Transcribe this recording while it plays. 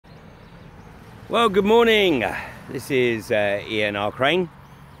Well, good morning. This is Ian R. Crane.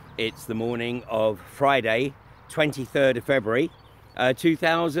 It's the morning of Friday, 23rd of February,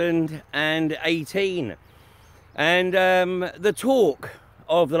 2018. And the talk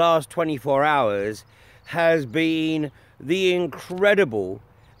of the last 24 hours has been the incredible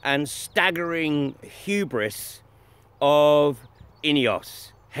and staggering hubris of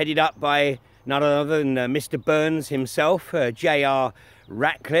INEOS, headed up by none other than Mr. Burns himself, J.R.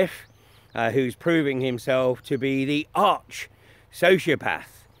 Ratcliffe, who's proving himself to be the arch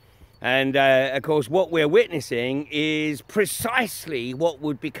sociopath. And of course, what we're witnessing is precisely what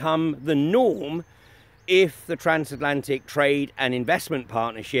would become the norm if the Transatlantic Trade and Investment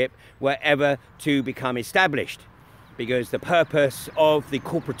Partnership were ever to become established. Because the purpose of the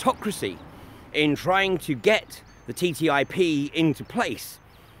corporatocracy in trying to get the TTIP into place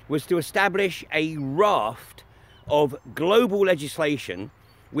was to establish a raft of global legislation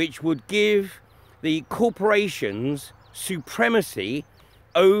which would give the corporations supremacy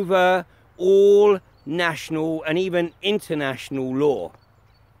over all national and even international law.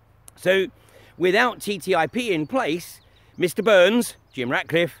 So without TTIP in place, Mr. Burns, Jim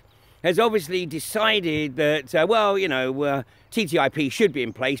Ratcliffe, has obviously decided that, well, you know, TTIP should be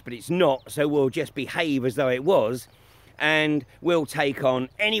in place, but it's not, so we'll just behave as though it was, and we'll take on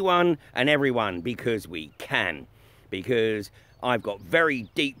anyone and everyone because we can. Because I've got very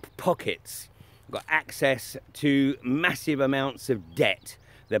deep pockets. I've got access to massive amounts of debt.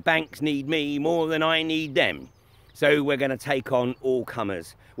 The banks need me more than I need them. So we're going to take on all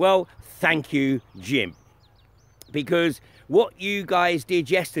comers. Well, thank you, Jim. Because what you guys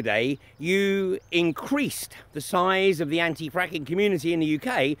did yesterday, you increased the size of the anti-fracking community in the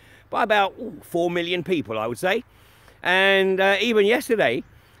UK by about 4 million people, I would say. And even yesterday,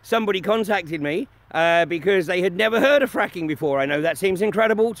 somebody contacted me because they had never heard of fracking before. I know that seems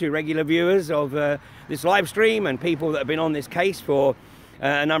incredible to regular viewers of this live stream and people that have been on this case for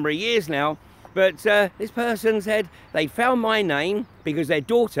a number of years now. But this person said they found my name because their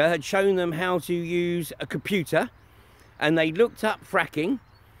daughter had shown them how to use a computer, and they looked up fracking,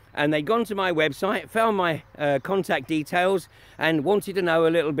 and they'd gone to my website, found my contact details, and wanted to know a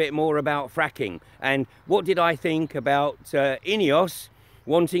little bit more about fracking. And what did I think about INEOS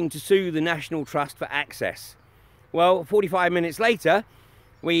wanting to sue the National Trust for access? Well, 45 minutes later,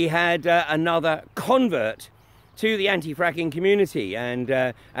 we had another convert to the anti-fracking community. And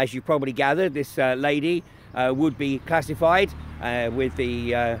as you probably gathered, this lady would be classified with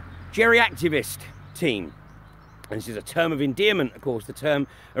the geriactivist team. And this is a term of endearment, of course. The term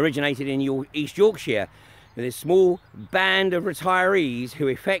originated in East Yorkshire. This small band of retirees who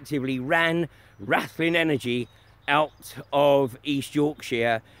effectively ran Rathlin Energy out of East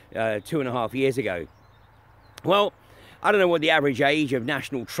Yorkshire 2.5 years ago. Well, I don't know what the average age of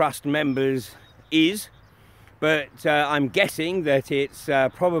National Trust members is, but I'm guessing that it's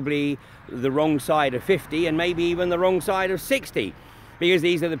probably the wrong side of 50 and maybe even the wrong side of 60, because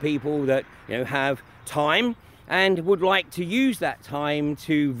these are the people that, you know, have time and would like to use that time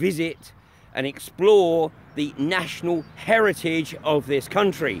to visit and explore the national heritage of this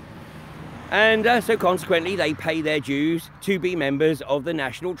country. And so consequently, they pay their dues to be members of the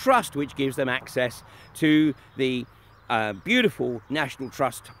National Trust, which gives them access to the beautiful National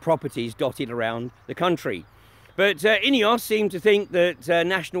Trust properties dotted around the country. But INEOS seem to think that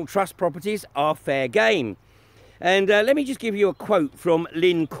National Trust properties are fair game. And let me just give you a quote from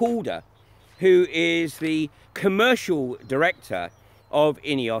Lynn Calder, who is the commercial director of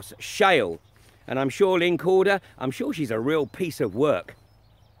INEOS Shale. And I'm sure Lynn Calder, I'm sure she's a real piece of work.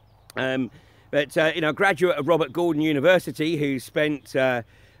 But you know, a graduate of Robert Gordon University who spent the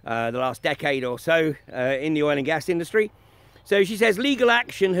last decade or so in the oil and gas industry. So she says, legal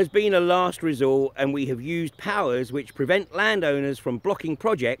action has been a last resort, and we have used powers which prevent landowners from blocking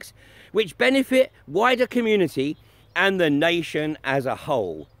projects which benefit wider community and the nation as a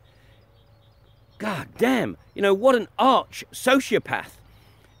whole. God damn, you know, what an arch sociopath.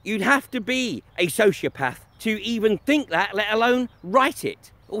 You'd have to be a sociopath to even think that, let alone write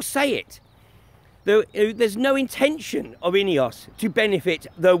it or say it. There's no intention of INEOS to benefit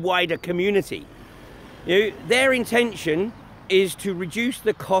the wider community. You know, their intention is to reduce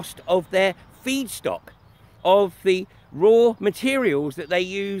the cost of their feedstock, of the raw materials that they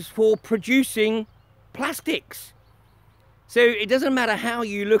use for producing plastics. So it doesn't matter how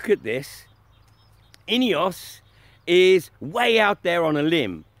you look at this, INEOS is way out there on a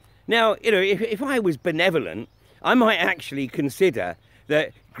limb. Now, you know, if I was benevolent, I might actually consider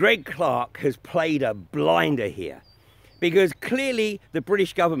that Greg Clark has played a blinder here, because clearly the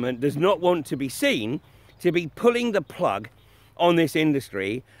British government does not want to be seen to be pulling the plug on this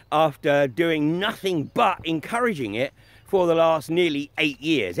industry after doing nothing but encouraging it for the last nearly 8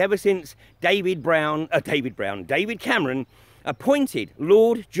 years, ever since David Cameron appointed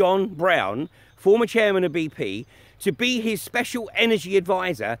Lord John Brown, former chairman of BP, to be his special energy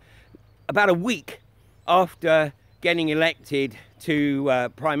advisor about a week after getting elected to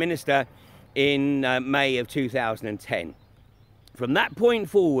Prime Minister in May of 2010. From that point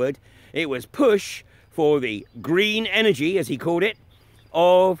forward, it was push for the green energy, as he called it,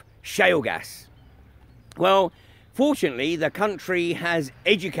 of shale gas. Well, fortunately, the country has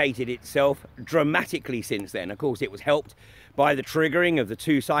educated itself dramatically since then. Of course, it was helped by the triggering of the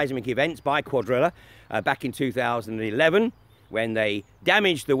 2 seismic events by Quadrilla back in 2011, when they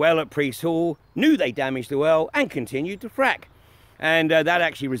damaged the well at Priest Hall, knew they damaged the well, and continued to frack. And that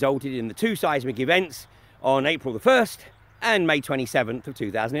actually resulted in the 2 seismic events on April the 1st and May 27th of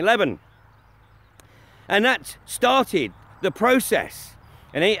 2011. And that started the process.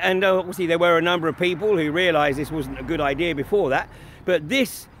 And obviously there were a number of people who realised this wasn't a good idea before that, but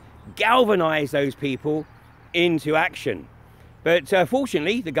this galvanised those people into action. But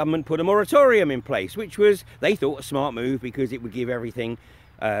fortunately, the government put a moratorium in place, which was, they thought, a smart move, because it would give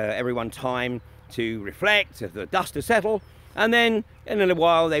everyone time to reflect, the dust to settle, and then in a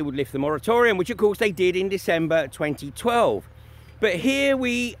while they would lift the moratorium, which of course they did in December 2012. But here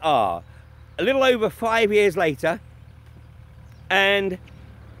we are, a little over 5 years later, and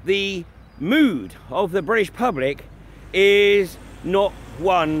the mood of the British public is not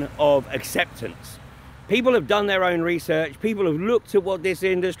one of acceptance. People have done their own research. People have looked at what this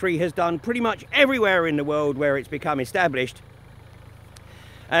industry has done pretty much everywhere in the world where it's become established,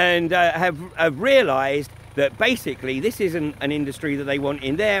 and have realised that basically this isn't an industry that they want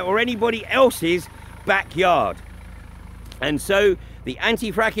in their or anybody else's backyard. And so the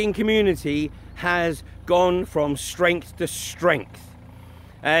anti-fracking community has gone from strength to strength.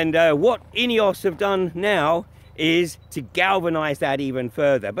 And what INEOS have done now is to galvanise that even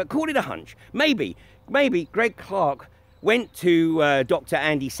further. But call it a hunch. Maybe Greg Clark went to Dr.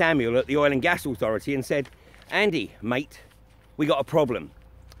 Andy Samuel at the Oil and Gas Authority and said, "Andy, mate, we got a problem.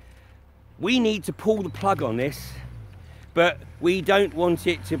 We need to pull the plug on this, but we don't want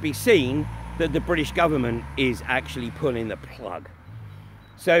it to be seen that the British government is actually pulling the plug.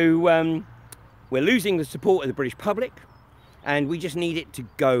 So we're losing the support of the British public, and we just need it to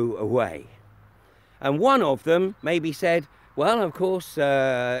go away." And one of them maybe said, well, of course,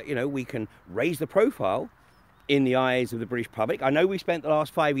 you know, we can raise the profile in the eyes of the British public. I know we spent the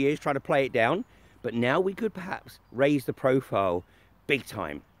last 5 years trying to play it down, but now we could perhaps raise the profile big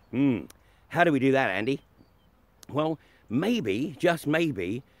time. How do we do that, Andy? Well, maybe, just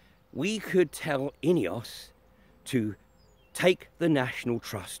maybe, we could tell INEOS to take the National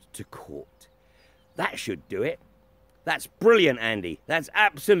Trust to court. That should do it. That's brilliant, Andy. That's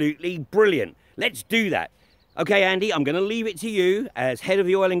absolutely brilliant. Let's do that. Okay, Andy, I'm going to leave it to you as head of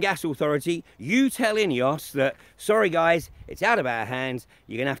the Oil and Gas Authority. You tell INEOS that, sorry guys, it's out of our hands.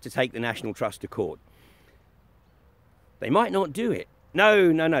 You're going to have to take the National Trust to court. They might not do it.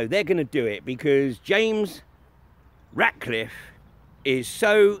 No, they're going to do it, because James Ratcliffe is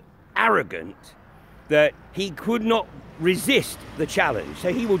so arrogant that he could not resist the challenge.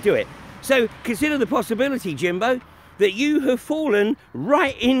 So he will do it. So consider the possibility, Jimbo, that you have fallen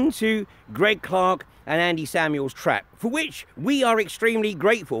right into Greg Clark and Andy Samuel's trap, for which we are extremely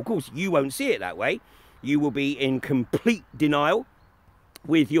grateful. Of course, you won't see it that way. You will be in complete denial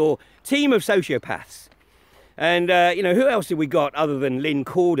with your team of sociopaths. And, you know, who else have we got other than Lynn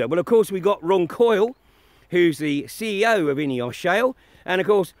Calder? Well, of course, we got Ron Coyle, who's the CEO of INEOS Shale. And, of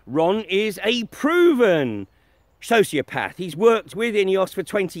course, Ron is a proven sociopath. He's worked with INEOS for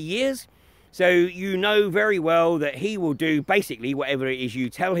 20 years. So you know very well that he will do basically whatever it is you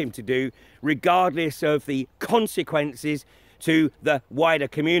tell him to do, regardless of the consequences to the wider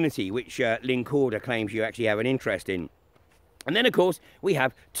community, which Lynn Calder claims you actually have an interest in. And then, of course, we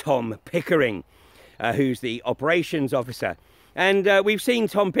have Tom Pickering, who's the operations officer. And we've seen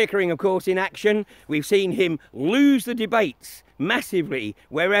Tom Pickering, of course, in action. We've seen him lose the debates massively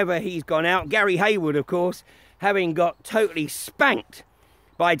wherever he's gone out. Gary Hayward, of course, having got totally spanked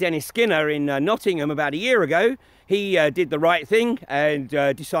by Dennis Skinner in Nottingham about a year ago, he did the right thing and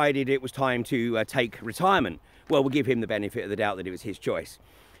decided it was time to take retirement. Well, we'll give him the benefit of the doubt that it was his choice.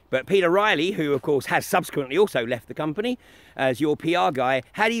 But Peter Riley, who of course has subsequently also left the company as your PR guy,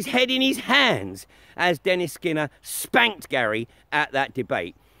 had his head in his hands as Dennis Skinner spanked Gary at that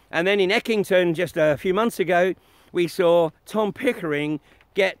debate. And then in Eckington just a few months ago, we saw Tom Pickering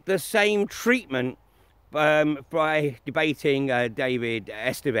get the same treatment by debating David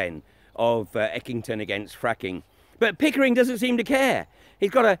Esteban of Eckington against fracking. But Pickering doesn't seem to care.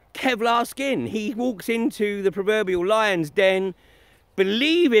 He's got a Kevlar skin. He walks into the proverbial lion's den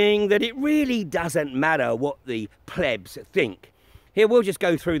believing that it really doesn't matter what the plebs think. Here we'll just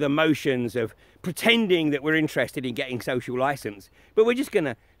go through the motions of pretending that we're interested in getting social license, but we're just going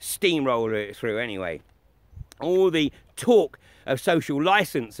to steamroller it through anyway. All the talk of social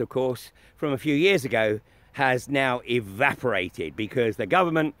license, of course, from a few years ago has now evaporated because the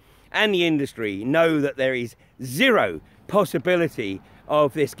government and the industry know that there is zero possibility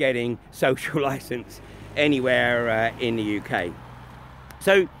of this getting social license anywhere in the UK.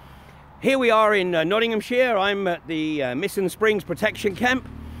 So here we are in Nottinghamshire. I'm at the Missing Springs Protection Camp,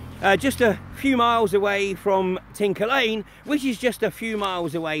 just a few miles away from Tinker Lane, which is just a few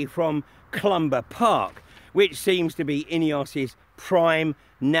miles away from Clumber Park, which seems to be INEOS's prime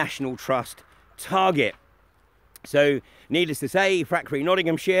National Trust target. So needless to say, frack-free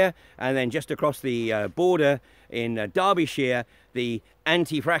Nottinghamshire, and then just across the border in Derbyshire, the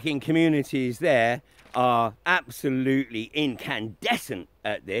anti-fracking communities there are absolutely incandescent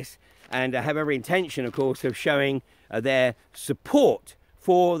at this, and have every intention, of course, of showing their support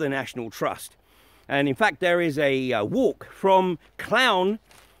for the National Trust. And in fact, there is a walk from Clown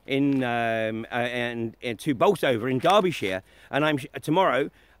to Bolsover in Derbyshire, and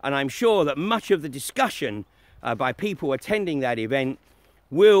tomorrow, and I'm sure that much of the discussion by people attending that event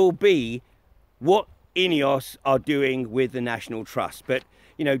will be what INEOS are doing with the National Trust. But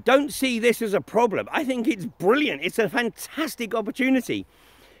you know, don't see this as a problem. I think it's brilliant. It's a fantastic opportunity,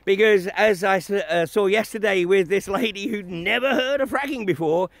 because as I saw yesterday with this lady who'd never heard of fracking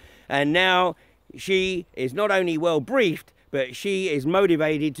before, and now she is not only well briefed, but she is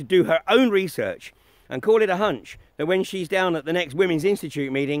motivated to do her own research, and call it a hunch that when she's down at the next Women's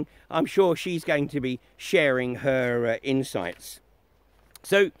Institute meeting, I'm sure she's going to be sharing her insights.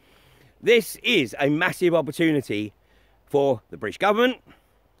 So this is a massive opportunity for the British government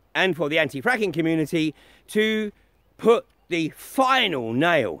and for the anti-fracking community to put the final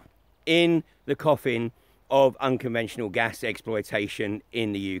nail in the coffin of unconventional gas exploitation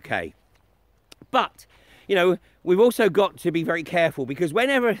in the UK. But, you know, we've also got to be very careful, because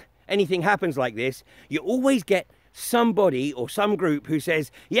whenever anything happens like this, you always get somebody or some group who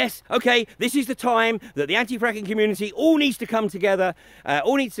says, yes, okay, this is the time that the anti-fracking community all needs to come together,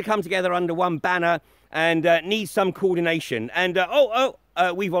 under one banner, and needs some coordination, and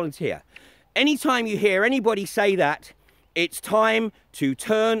we volunteer. Anytime you hear anybody say that, it's time to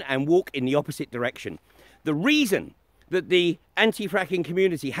turn and walk in the opposite direction. The reason that the anti-fracking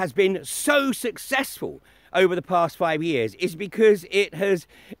community has been so successful over the past 5 years is because it has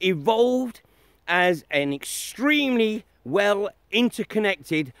evolved as an extremely well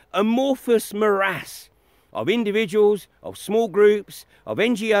interconnected, amorphous morass of individuals, of small groups, of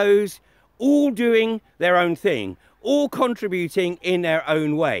NGOs, all doing their own thing, all contributing in their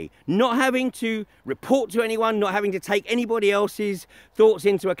own way, not having to report to anyone, not having to take anybody else's thoughts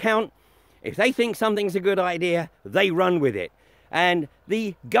into account. If they think something's a good idea, they run with it. And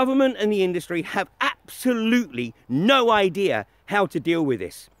the government and the industry have absolutely no idea how to deal with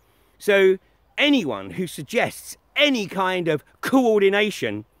this. So anyone who suggests any kind of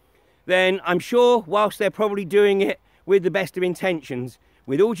coordination, then I'm sure, whilst they're probably doing it with the best of intentions,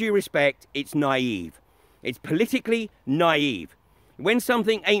 with all due respect, it's naive. It's politically naive. When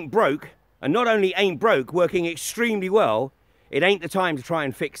something ain't broke, and not only ain't broke, working extremely well, it ain't the time to try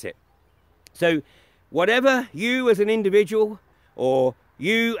and fix it. So whatever you as an individual, or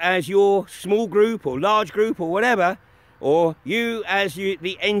you as your small group or large group or whatever, or you as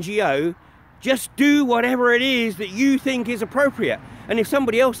the NGO, just do whatever it is that you think is appropriate. And if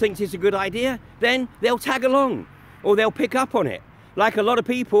somebody else thinks it's a good idea, then they'll tag along or they'll pick up on it. Like a lot of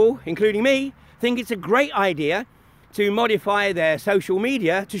people, including me, think it's a great idea to modify their social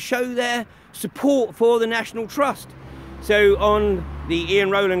media to show their support for the National Trust. So on the Ian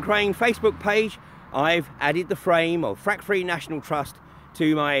Rowland Crane Facebook page, I've added the frame of Frack Free National Trust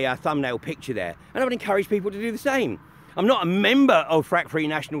to my thumbnail picture there. And I would encourage people to do the same. I'm not a member of Frack Free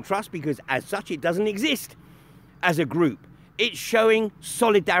National Trust because as such it doesn't exist as a group. It's showing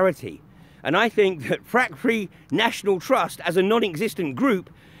solidarity. And I think that Frack Free National Trust as a non-existent group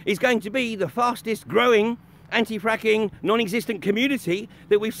is going to be the fastest growing anti-fracking non-existent community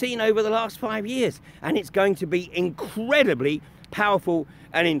that we've seen over the last 5 years. And it's going to be incredibly powerful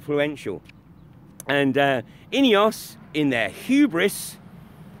and influential. And INEOS, in their hubris,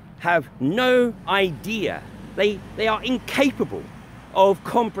 have no idea. They are incapable of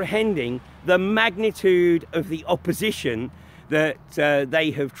comprehending the magnitude of the opposition that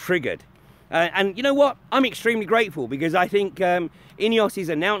they have triggered. And you know what? I'm extremely grateful, because I think INEOS's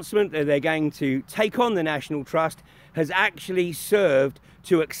announcement that they're going to take on the National Trust has actually served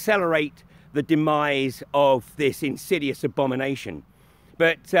to accelerate the demise of this insidious abomination.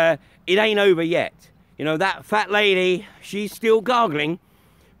 But it ain't over yet. You know, that fat lady, she's still gargling,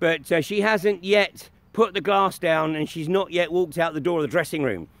 but she hasn't yet put the glass down, and she's not yet walked out the door of the dressing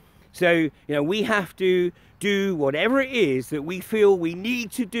room. So, you know, we have to do whatever it is that we feel we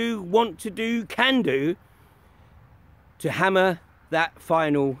need to do, want to do, can do, to hammer that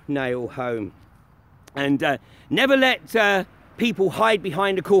final nail home. And never let people hide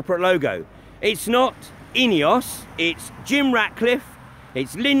behind a corporate logo. It's not INEOS, it's Jim Ratcliffe,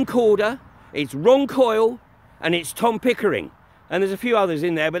 it's Lynn Calder, it's Ron Coyle, and it's Tom Pickering. And there's a few others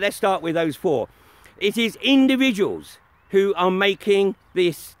in there, but let's start with those four. It is individuals who are making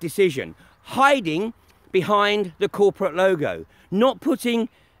this decision, hiding behind the corporate logo, not putting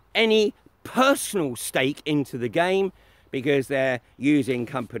any personal stake into the game, because they're using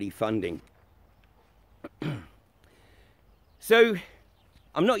company funding. So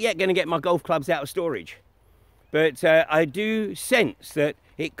I'm not yet going to get my golf clubs out of storage, but I do sense that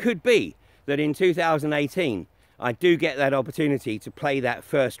it could be that in 2018 I do get that opportunity to play that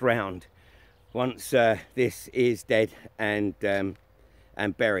first round once this is dead and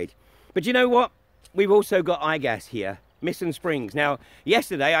buried. But you know what? We've also got iGas here, Missing Springs. Now,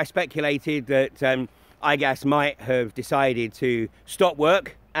 yesterday I speculated that iGas might have decided to stop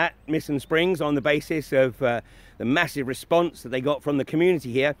work at Missing Springs on the basis of the massive response that they got from the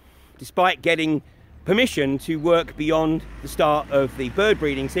community here, despite getting permission to work beyond the start of the bird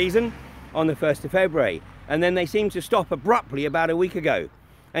breeding season on the 1st of February. And then they seemed to stop abruptly about a week ago.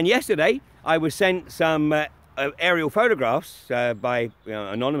 And yesterday I was sent some aerial photographs by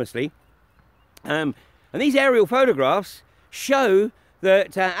anonymously. And these aerial photographs show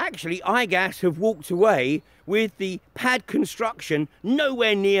that actually iGas have walked away with the pad construction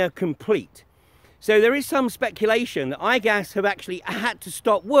nowhere near complete. So there is some speculation that iGas have actually had to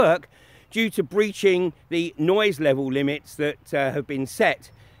stop work due to breaching the noise level limits that have been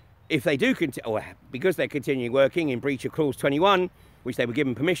set. If they do continue, or because they're continuing working in breach of clause 21, which they were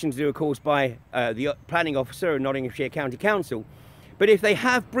given permission to do, of course, by the planning officer of Nottinghamshire County Council. But if they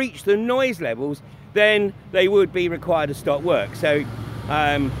have breached the noise levels, then they would be required to stop work. So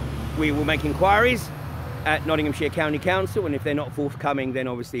we will make inquiries at Nottinghamshire County Council, and if they're not forthcoming, then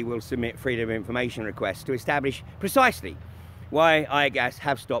obviously we'll submit freedom of information requests to establish precisely why iGas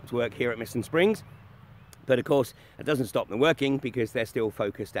have stopped work here at Missing Springs. But of course, it doesn't stop them working, because they're still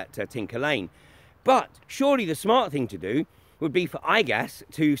focused at Tinker Lane. But surely the smart thing to do would be for iGas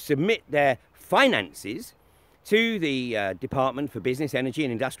to submit their finances to the Department for Business, Energy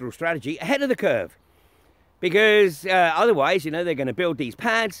and Industrial Strategy ahead of the curve. Because otherwise, you know, they're going to build these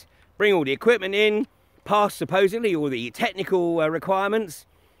pads, bring all the equipment in, pass supposedly all the technical requirements,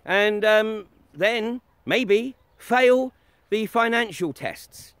 and then maybe fail the financial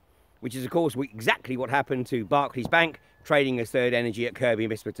tests, which is of course exactly what happened to Barclays Bank trading as Third Energy at Kirkby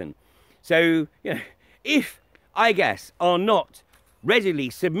Misperton. So, you know, if iGas are not readily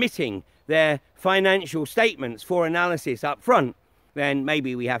submitting their financial statements for analysis up front, then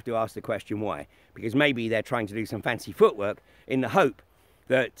maybe we have to ask the question why. Because maybe they're trying to do some fancy footwork in the hope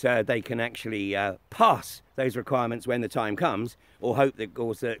that they can actually pass those requirements when the time comes, or hope that, of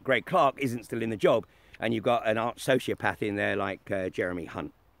course, that Greg Clark isn't still in the job and you've got an arch sociopath in there like Jeremy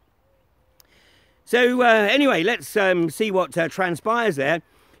Hunt. So anyway, let's see what transpires there.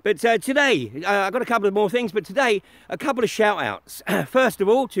 But today, I've got a couple of more things, but today, a couple of shout-outs. First of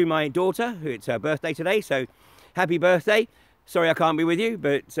all, to my daughter, who it's her birthday today, so happy birthday. Sorry I can't be with you,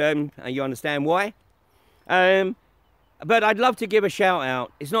 but you understand why. But I'd love to give a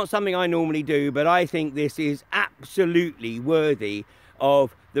shout-out. It's not something I normally do, but I think this is absolutely worthy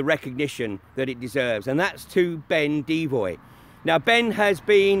of the recognition that it deserves, and that's to Ben Devoy. Now, Ben has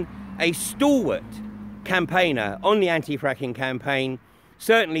been a stalwart campaigner on the anti-fracking campaign,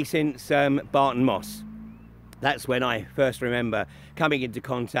 certainly since Barton Moss. That's when I first remember coming into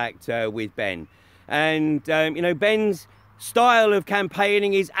contact with Ben. And, you know, Ben's style of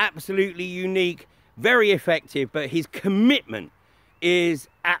campaigning is absolutely unique, very effective, but his commitment is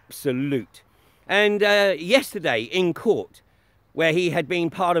absolute. And yesterday in court, where he had been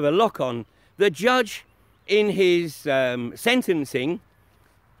part of a lock-on, the judge in his sentencing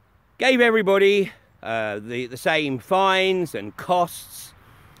gave everybody the same fines and costs,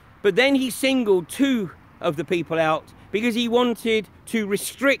 but then he singled two of the people out because he wanted to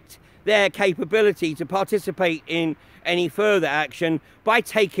restrict their capability to participate in any further action by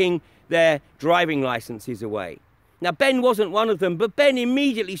taking their driving licenses away. Now, Ben wasn't one of them, but Ben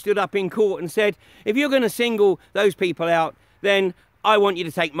immediately stood up in court and said, if you're going to single those people out, then I want you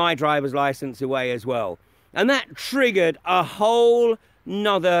to take my driver's license away as well. And that triggered a whole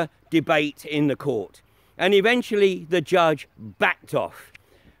nother debate in the court. And eventually the judge backed off,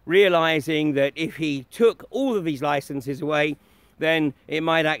 realizing that if he took all of these licenses away, then it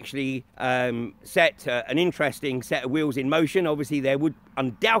might actually set an interesting set of wheels in motion. Obviously, there would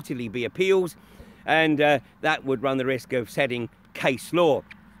undoubtedly be appeals, and that would run the risk of setting case law.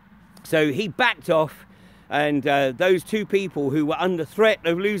 So he backed off, and those two people who were under threat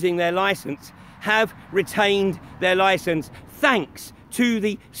of losing their license have retained their license thanks to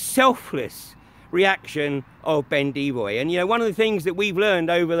the selfless reaction of Ben Devoy. And you know, one of the things that we've learned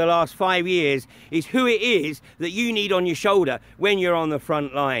over the last 5 years is who it is that you need on your shoulder when you're on the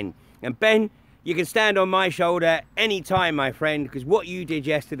front line. And Ben, you can stand on my shoulder anytime, my friend, because what you did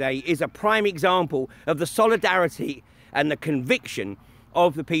yesterday is a prime example of the solidarity and the conviction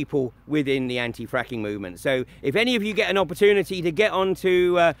of the people within the anti-fracking movement. So if any of you get an opportunity to get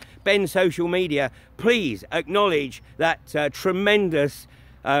onto Ben's social media, please acknowledge that tremendous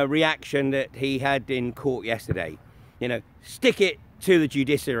reaction that he had in court yesterday. You know, stick it to the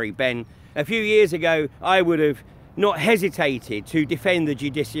judiciary, Ben. A few years ago, I would have not hesitated to defend the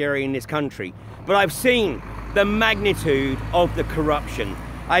judiciary in this country, but I've seen the magnitude of the corruption.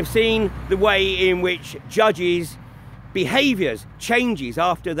 I've seen the way in which judges' behaviours changes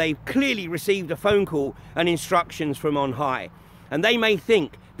after they've clearly received a phone call and instructions from on high. And they may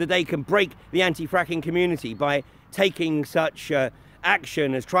think that they can break the anti-fracking community by taking such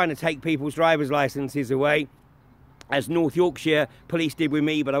action as trying to take people's driver's licenses away, as North Yorkshire police did with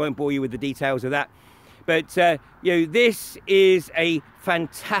me, but I won't bore you with the details of that. But you know, this is a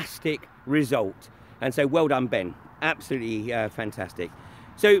fantastic result, and so well done, Ben. Absolutely fantastic.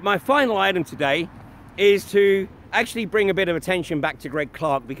 So my final item today is to actually bring a bit of attention back to Greg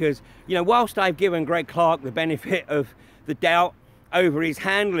Clark, because you know, whilst I've given Greg Clark the benefit of the doubt over his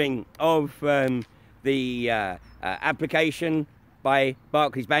handling of the application by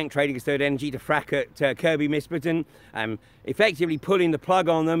Barclays Bank Trading as Third Energy to frack at Kirby Misperton, effectively pulling the plug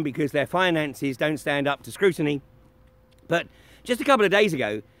on them because their finances don't stand up to scrutiny. But just a couple of days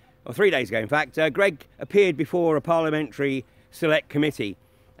ago, or 3 days ago in fact, Greg appeared before a parliamentary select committee,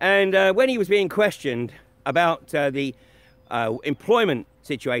 and when he was being questioned about the employment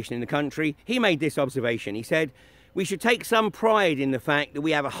situation in the country, he made this observation. He said, we should take some pride in the fact that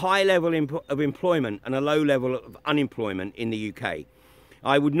we have a high level of employment and a low level of unemployment in the UK.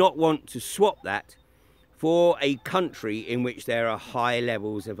 I would not want to swap that for a country in which there are high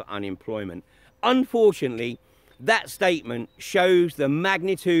levels of unemployment. Unfortunately, that statement shows the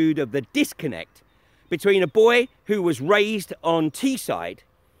magnitude of the disconnect between a boy who was raised on Teesside,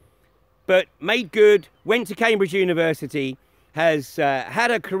 but made good, went to Cambridge University, has had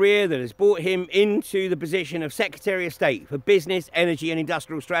a career that has brought him into the position of Secretary of State for Business, Energy and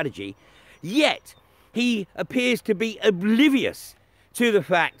Industrial Strategy, yet he appears to be oblivious to the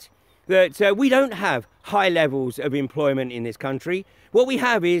fact that we don't have high levels of employment in this country. What we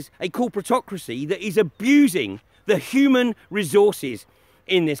have is a corporatocracy that is abusing the human resources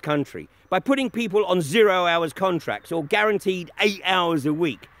in this country by putting people on 0 hours contracts or guaranteed 8 hours a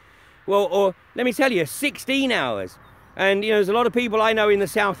week. Well, or let me tell you, 16 hours. And you know, there's a lot of people I know in the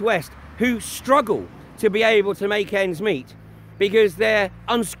southwest who struggle to be able to make ends meet because their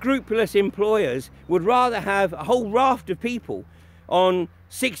unscrupulous employers would rather have a whole raft of people on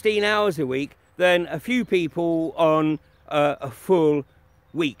 16 hours a week than a few people on a full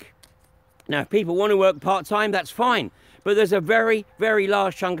week. Now, if people want to work part-time, that's fine, but there's a very, very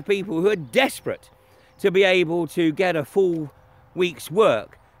large chunk of people who are desperate to be able to get a full week's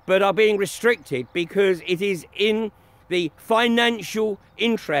work, but are being restricted because it is in the financial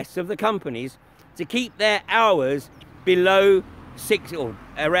interests of the companies to keep their hours below 6 or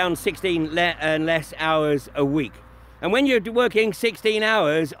around 16 and less hours a week. And when you're working 16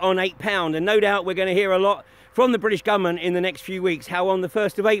 hours on £8, and no doubt we're going to hear a lot from the British government in the next few weeks how on the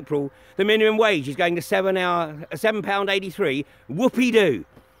 1st of April the minimum wage is going to £7.83, whoopee-doo,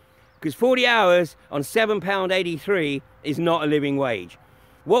 because 40 hours on £7.83 is not a living wage.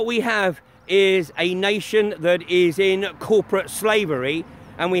 What we have is a nation that is in corporate slavery,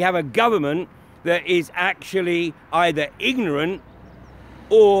 and we have a government that is actually either ignorant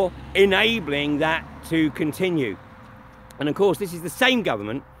or enabling that to continue. And of course, this is the same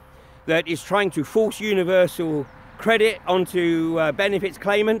government that is trying to force universal credit onto benefits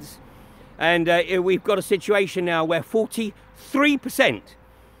claimants, and we've got a situation now where 43%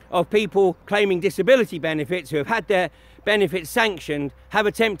 of people claiming disability benefits who have had their benefits sanctioned have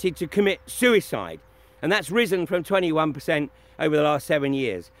attempted to commit suicide. And that's risen from 21% over the last 7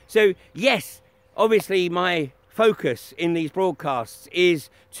 years. So yes, obviously my focus in these broadcasts is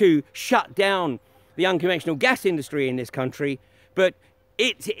to shut down the unconventional gas industry in this country, but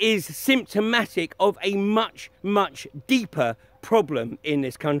it is symptomatic of a much, much deeper problem in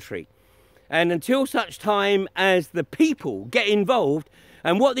this country. And until such time as the people get involved,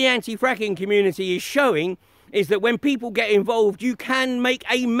 and what the anti-fracking community is showing is that when people get involved, you can make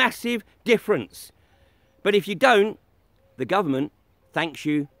a massive difference. But if you don't, the government thanks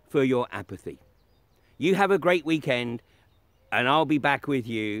you for your apathy. You have a great weekend, and I'll be back with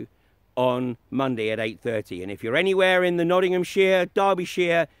you on Monday at 8:30. And if you're anywhere in the Nottinghamshire,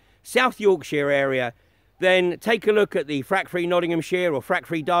 Derbyshire, South Yorkshire area, then take a look at the Frack Free Nottinghamshire or Frack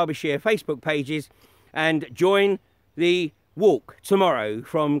Free Derbyshire Facebook pages and join the walk tomorrow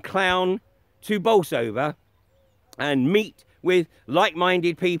from Clown to Bolsover and meet with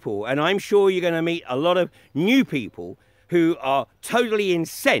like-minded people. And I'm sure you're going to meet a lot of new people who are totally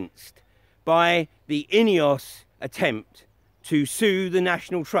incensed by the INEOS attempt to sue the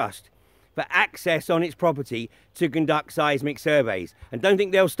National Trust for access on its property to conduct seismic surveys. And don't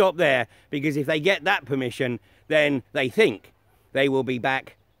think they'll stop there, because if they get that permission, then they think they will be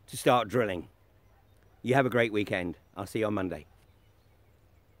back to start drilling. You have a great weekend. I'll see you on Monday.